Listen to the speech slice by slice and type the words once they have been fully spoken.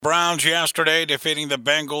Browns yesterday, defeating the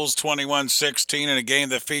Bengals 21-16 in a game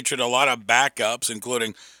that featured a lot of backups,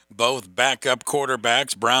 including both backup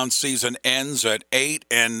quarterbacks. Browns season ends at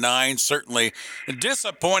 8-9. Certainly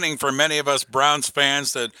disappointing for many of us Browns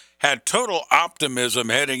fans that had total optimism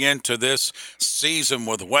heading into this season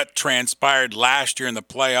with what transpired last year in the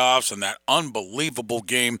playoffs and that unbelievable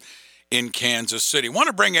game in Kansas City. Want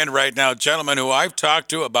to bring in right now gentlemen who I've talked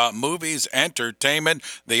to about movies, entertainment,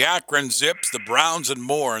 the Akron Zips, the Browns, and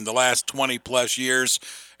more in the last 20-plus years.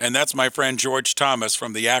 And that's my friend George Thomas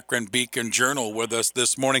from the Akron Beacon Journal with us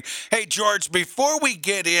this morning. Hey, George, before we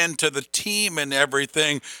get into the team and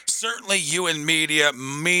everything, certainly you in media,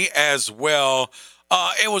 me as well,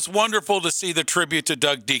 it was wonderful to see the tribute to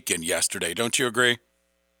Doug Deacon yesterday. Don't you agree?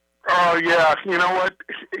 Oh, yeah. You know what?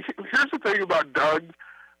 Here's the thing about Doug.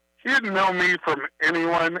 He didn't know me from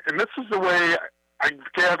anyone, and this is the way I've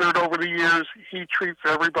gathered over the years. He treats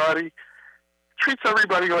everybody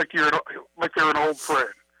like they're an old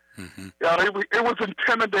friend. Mm-hmm. Yeah, it was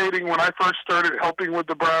intimidating when I first started helping with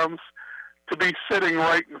the Browns to be sitting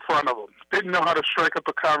right in front of him. Didn't know how to strike up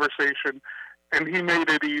a conversation, and he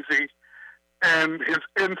made it easy. And his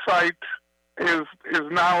insight, his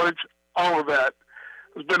knowledge, all of that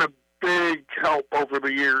has been a big help over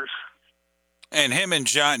the years. And him and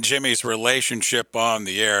Jimmy's relationship on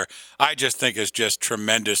the air, I just think is just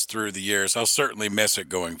tremendous through the years. I'll certainly miss it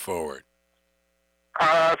going forward.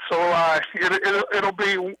 It'll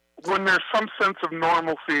be, when there's some sense of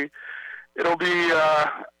normalcy, it'll be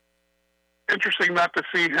interesting not to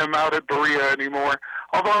see him out at Berea anymore.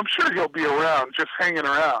 Although I'm sure he'll be around, just hanging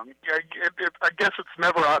around. I guess it's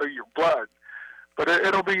never out of your blood. But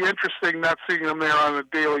it'll be interesting not seeing him there on a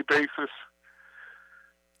daily basis.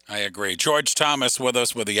 I agree. George Thomas with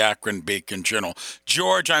us with the Akron Beacon Journal.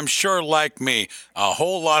 George, I'm sure like me, a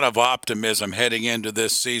whole lot of optimism heading into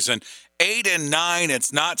this season. 8-9,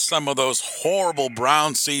 it's not some of those horrible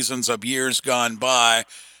Brown seasons of years gone by,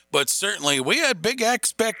 but certainly we had big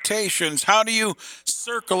expectations. How do you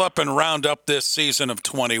circle up and round up this season of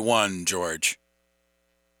 21, George?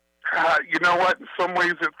 You know what? In some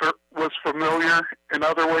ways it was familiar. In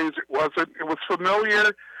other ways it wasn't. It was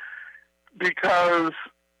familiar because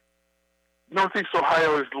Northeast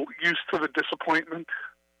Ohio is used to the disappointment.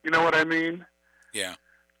 You know what I mean? Yeah.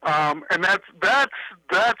 And that's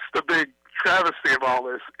the big travesty of all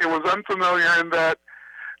this. It was unfamiliar in that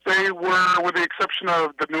they were, with the exception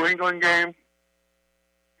of the New England game,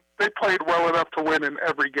 they played well enough to win in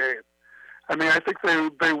every game. I mean, I think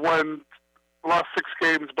they lost 6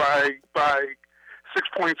 games by 6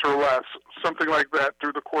 points or less, something like that,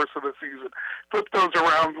 through the course of the season. Flip those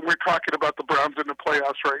around. We're talking about the Browns in the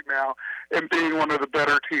playoffs right now and being one of the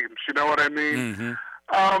better teams. You know what I mean?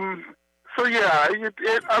 Mm-hmm. So yeah,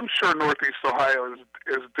 I'm sure Northeast Ohio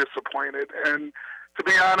is disappointed. And to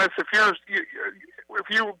be honest, if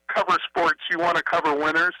you cover sports, you want to cover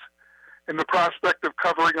winners. And the prospect of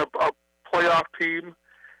covering a playoff team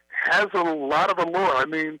has a lot of allure. I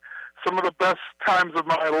mean, some of the best times of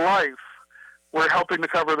my life were helping to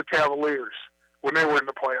cover the Cavaliers when they were in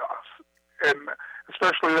the playoffs, and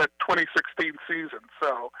especially that 2016 season.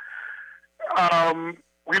 So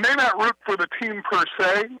we may not root for the team per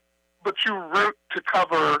se, but you root to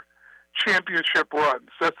cover championship runs.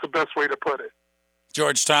 That's the best way to put it.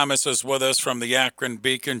 George Thomas is with us from the Akron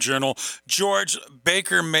Beacon Journal. George,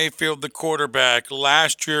 Baker Mayfield, the quarterback,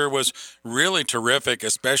 last year was really terrific,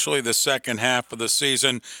 especially the second half of the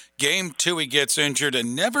season. Game 2, he gets injured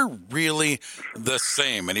and never really the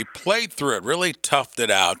same, and he played through it, really toughed it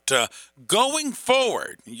out. Going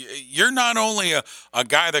forward, you're not only a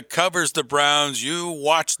guy that covers the Browns, you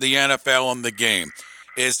watch the NFL and the game.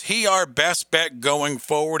 Is he our best bet going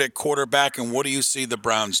forward at quarterback, and what do you see the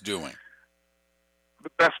Browns doing? The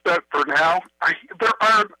best bet for now, there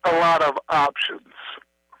aren't a lot of options.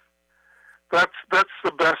 That's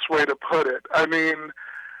the best way to put it. I mean,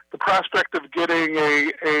 the prospect of getting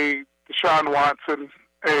a Deshaun Watson,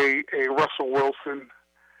 a Russell Wilson,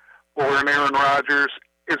 or an Aaron Rodgers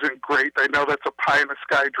isn't great. I know that's a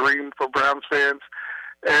pie-in-the-sky dream for Browns fans.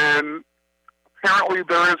 And apparently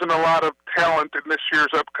there isn't a lot of talent in this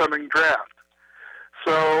year's upcoming draft.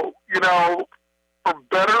 So, for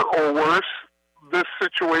better or worse, this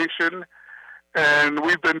situation, and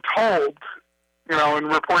we've been told, in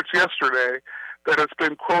reports yesterday, that it's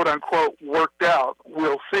been quote-unquote worked out.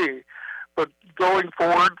 We'll see. But going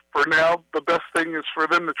forward, for now, the best thing is for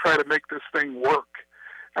them to try to make this thing work.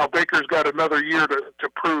 Now, Baker's got another year to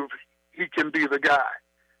prove he can be the guy.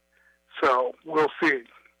 So we'll see.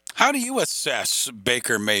 How do you assess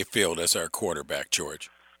Baker Mayfield as our quarterback, George?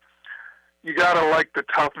 You got to like the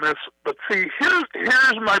toughness. But see,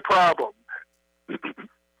 here's my problem.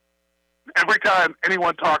 every time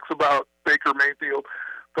anyone talks about Baker Mayfield,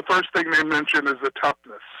 the first thing they mention is the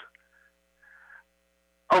toughness.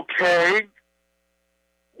 Okay,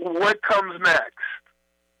 what comes next?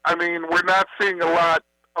 I mean, we're not seeing a lot.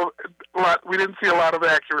 We didn't see a lot of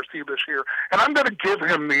accuracy this year, and I'm going to give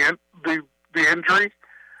him the injury,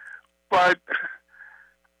 but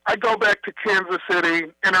I go back to Kansas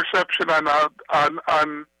City interception on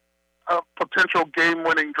a potential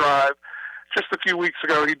game-winning drive. Just a few weeks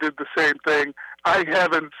ago, he did the same thing. I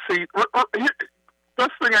haven't seen.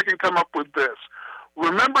 Best thing I can come up with this.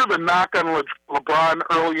 Remember the knock on LeBron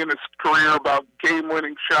early in his career about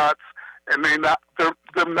game-winning shots and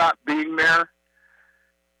them not being there?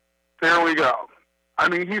 There we go. I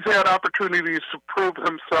mean, he's had opportunities to prove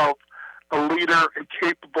himself a leader and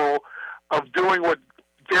capable of doing what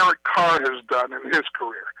Derek Carr has done in his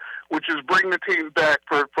career, which is bring the team back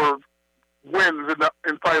for wins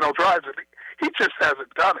in final drives. And he just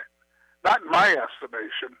hasn't done it. Not in my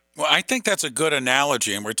estimation. Well, I think that's a good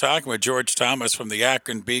analogy, and we're talking with George Thomas from the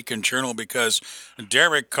Akron Beacon Journal because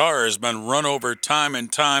Derek Carr has been run over time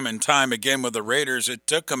and time and time again with the Raiders. It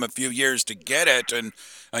took him a few years to get it, and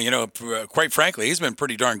quite frankly, he's been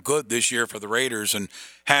pretty darn good this year for the Raiders and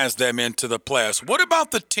has them into the playoffs. What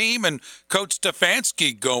about the team and Coach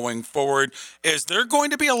Stefanski going forward? Is there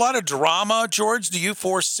going to be a lot of drama, George? Do you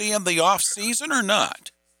foresee in the offseason or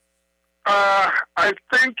not? I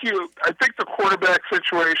think the quarterback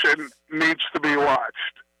situation needs to be watched.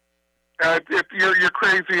 If you're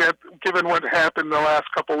crazy given what happened the last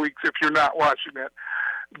couple of weeks, if you're not watching it.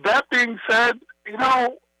 That being said,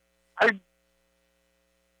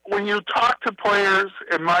 when you talk to players,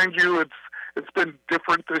 and mind you, it's been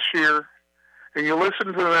different this year, and you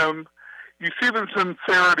listen to them, you see the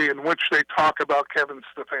sincerity in which they talk about Kevin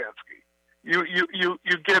Stefanski. You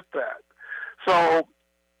get that. So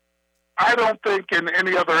I don't think in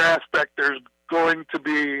any other aspect there's going to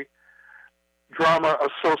be drama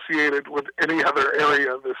associated with any other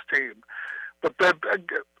area of this team. But then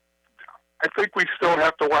I think we still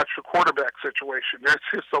have to watch the quarterback situation. That's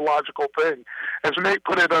just a logical thing. As Nate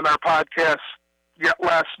put it on our podcast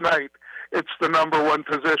last night, it's the number one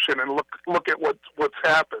position, and look at what's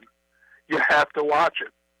happened. You have to watch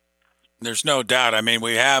it. There's no doubt. I mean,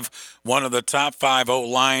 we have one of the top 5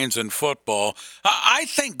 O-lines in football. I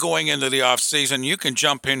think going into the offseason, you can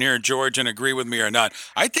jump in here, George, and agree with me or not.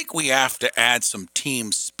 I think we have to add some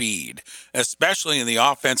team speed, especially in the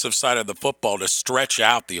offensive side of the football, to stretch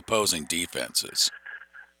out the opposing defenses.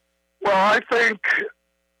 Well, I think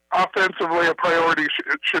offensively a priority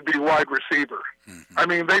should be wide receiver. Mm-hmm. I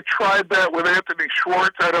mean, they tried that with Anthony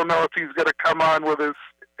Schwartz. I don't know if he's going to come on in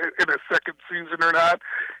his second season or not.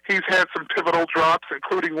 He's had some pivotal drops,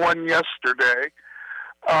 including one yesterday.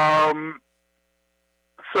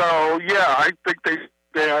 I think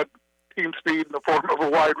they had team speed in the form of a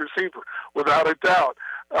wide receiver, without a doubt.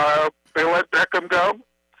 They let Beckham go,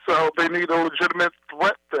 so they need a legitimate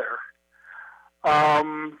threat there.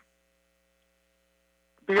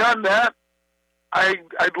 Beyond that,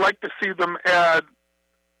 I'd like to see them add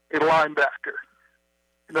a linebacker.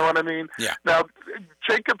 You know what I mean? Yeah. Now,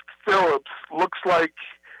 Jacob Phillips looked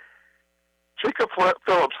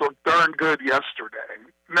darn good yesterday.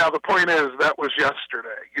 Now, the point is, that was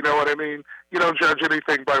yesterday. You know what I mean? You don't judge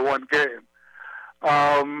anything by one game.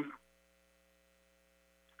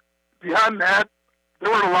 Beyond that,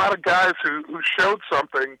 there were a lot of guys who showed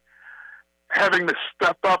something having to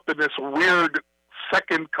step up in this weird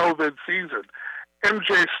second COVID season.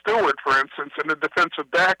 MJ Stewart, for instance, in the defensive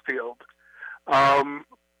backfield,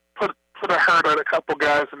 put a hurt on a couple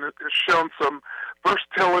guys and has shown some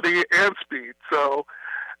versatility and speed. So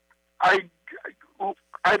I'd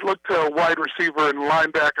look to a wide receiver and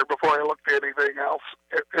linebacker before I look to anything else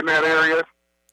in that area.